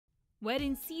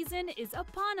Wedding season is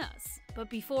upon us, but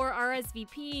before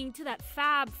RSVPing to that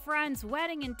fab friend's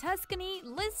wedding in Tuscany,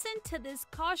 listen to this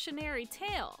cautionary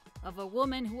tale of a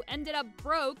woman who ended up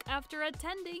broke after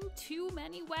attending too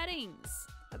many weddings.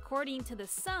 According to The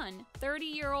Sun,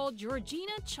 30-year-old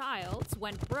Georgina Childs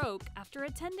went broke after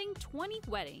attending 20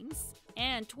 weddings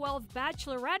and 12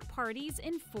 bachelorette parties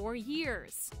in 4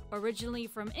 years. Originally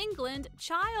from England,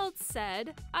 Childs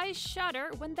said, "I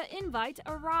shudder when the invite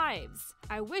arrives.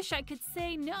 I wish I could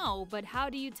say no, but how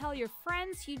do you tell your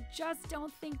friends you just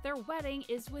don't think their wedding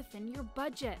is within your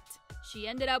budget?" She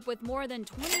ended up with more than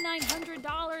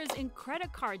 $2,900 in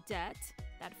credit card debt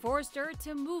that forced her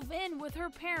to move in with her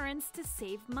parents to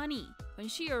save money. When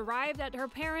she arrived at her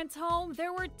parents' home,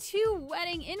 there were 2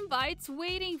 wedding invites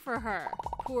waiting for her.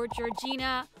 Poor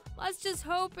Georgina. Let's just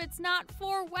hope it's not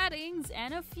 4 weddings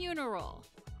and a funeral.